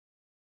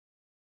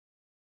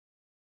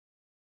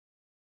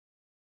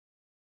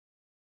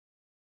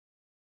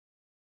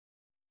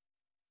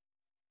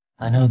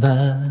I know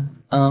that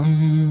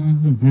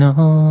I'm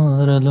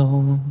not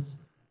alone.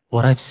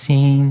 What I've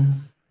seen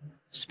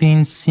has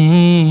been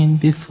seen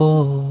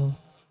before,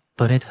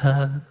 but it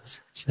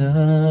hurts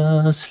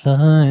just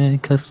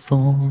like a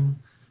thorn,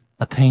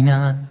 a pain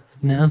I've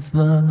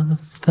never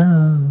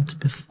felt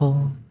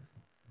before.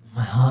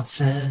 My heart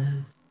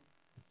said,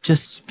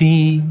 just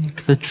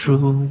speak the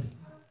truth.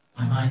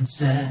 My mind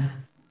said,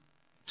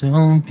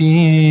 don't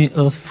be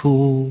a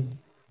fool.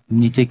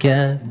 Need to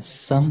get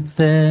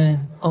something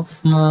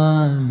off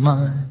my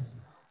mind.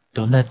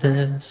 Don't let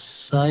this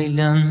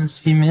silence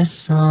be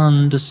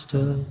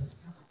misunderstood.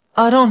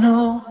 I don't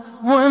know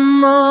where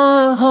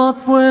my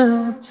heart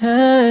will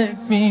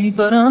take me,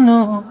 but I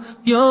know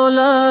your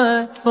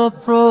light will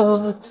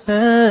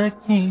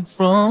protect me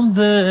from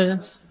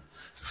this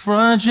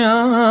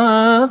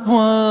fragile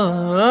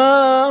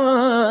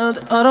world.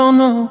 I don't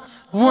know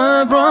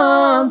whether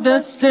I'm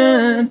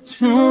destined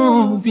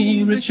to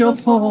be rich or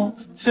poor,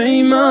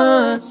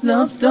 famous,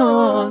 loved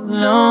or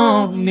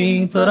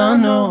lonely, but I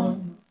know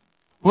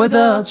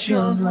without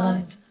your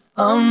light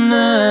I'll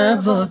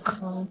never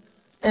cope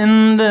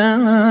in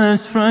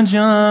this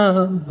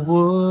fragile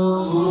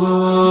world.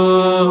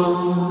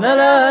 La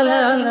la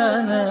la la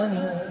la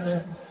la.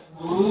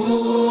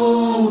 Ooh.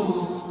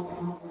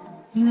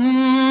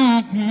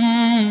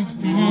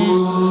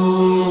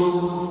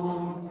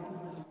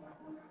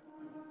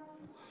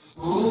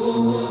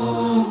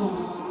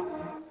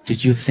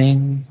 Did you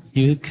think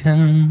you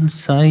can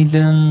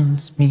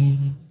silence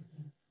me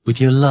with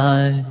your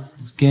lies,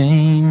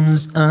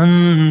 games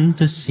and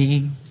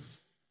deceit?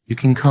 You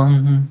can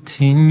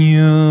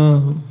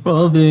continue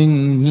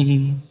robbing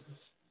me,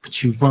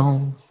 but you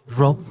won't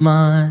rob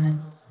my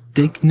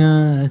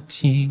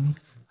dignity.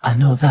 I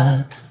know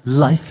that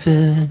life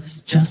is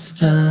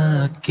just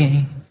a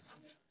game,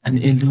 an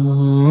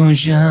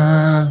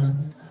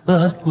illusion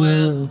that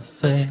will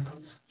fade.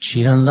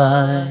 Cheat and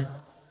lie,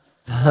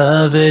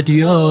 have it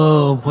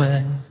your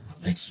way,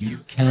 but you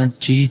can't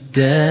cheat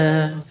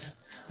death,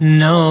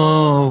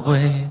 no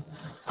way.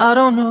 I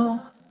don't know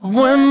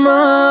where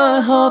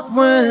my heart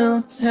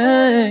will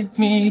take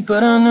me,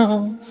 but I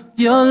know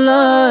your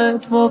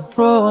light will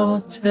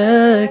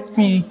protect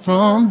me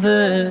from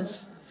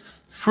this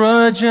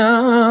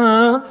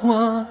fragile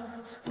world.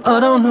 I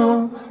don't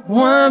know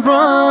whether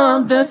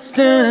I'm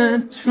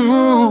destined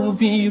to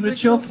be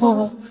rich or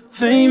poor,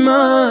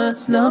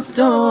 famous, loved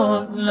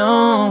or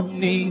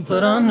lonely,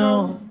 but I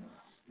know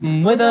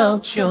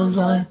without your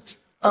light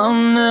I'll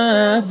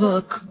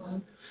never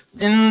cope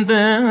in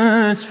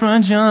this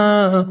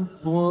fragile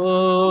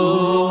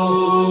world.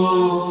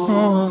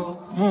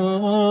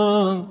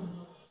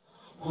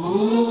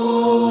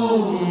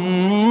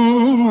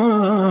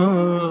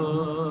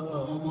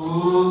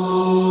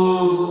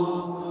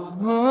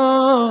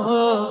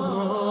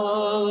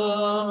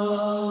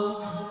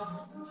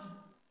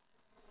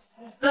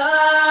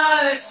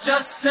 Life's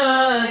just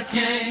a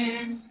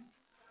game,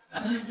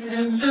 an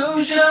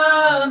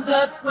illusion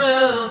that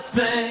will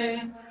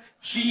fade.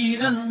 Cheat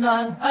and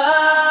not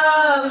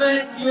have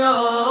it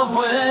your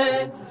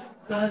way,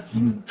 but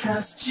you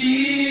can't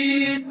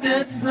cheat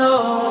it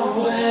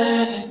no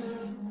way.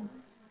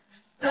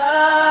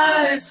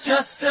 Life's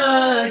just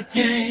a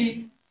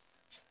game,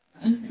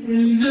 an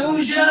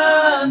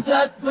illusion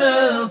that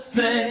will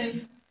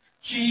fade.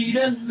 Cheat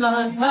and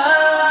not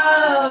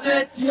have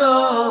it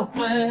your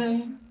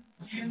way.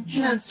 You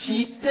can't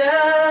cheat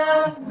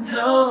death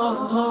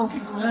no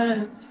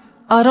way.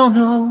 I don't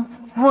know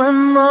where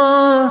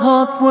my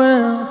heart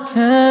will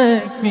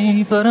take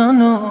me, but I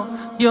know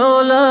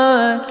your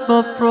light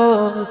will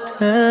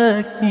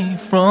protect me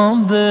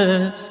from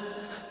this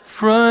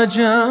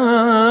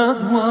fragile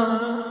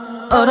world.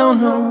 I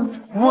don't know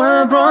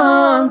whether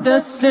I'm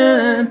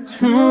destined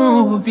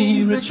to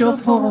be rich or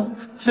poor,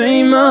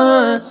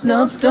 famous,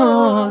 loved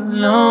or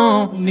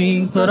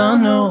lonely, but I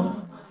know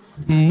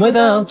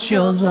without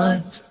your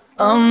light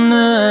I'll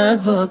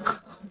never cope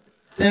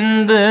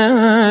in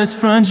this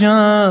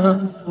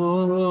fragile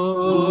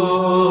world.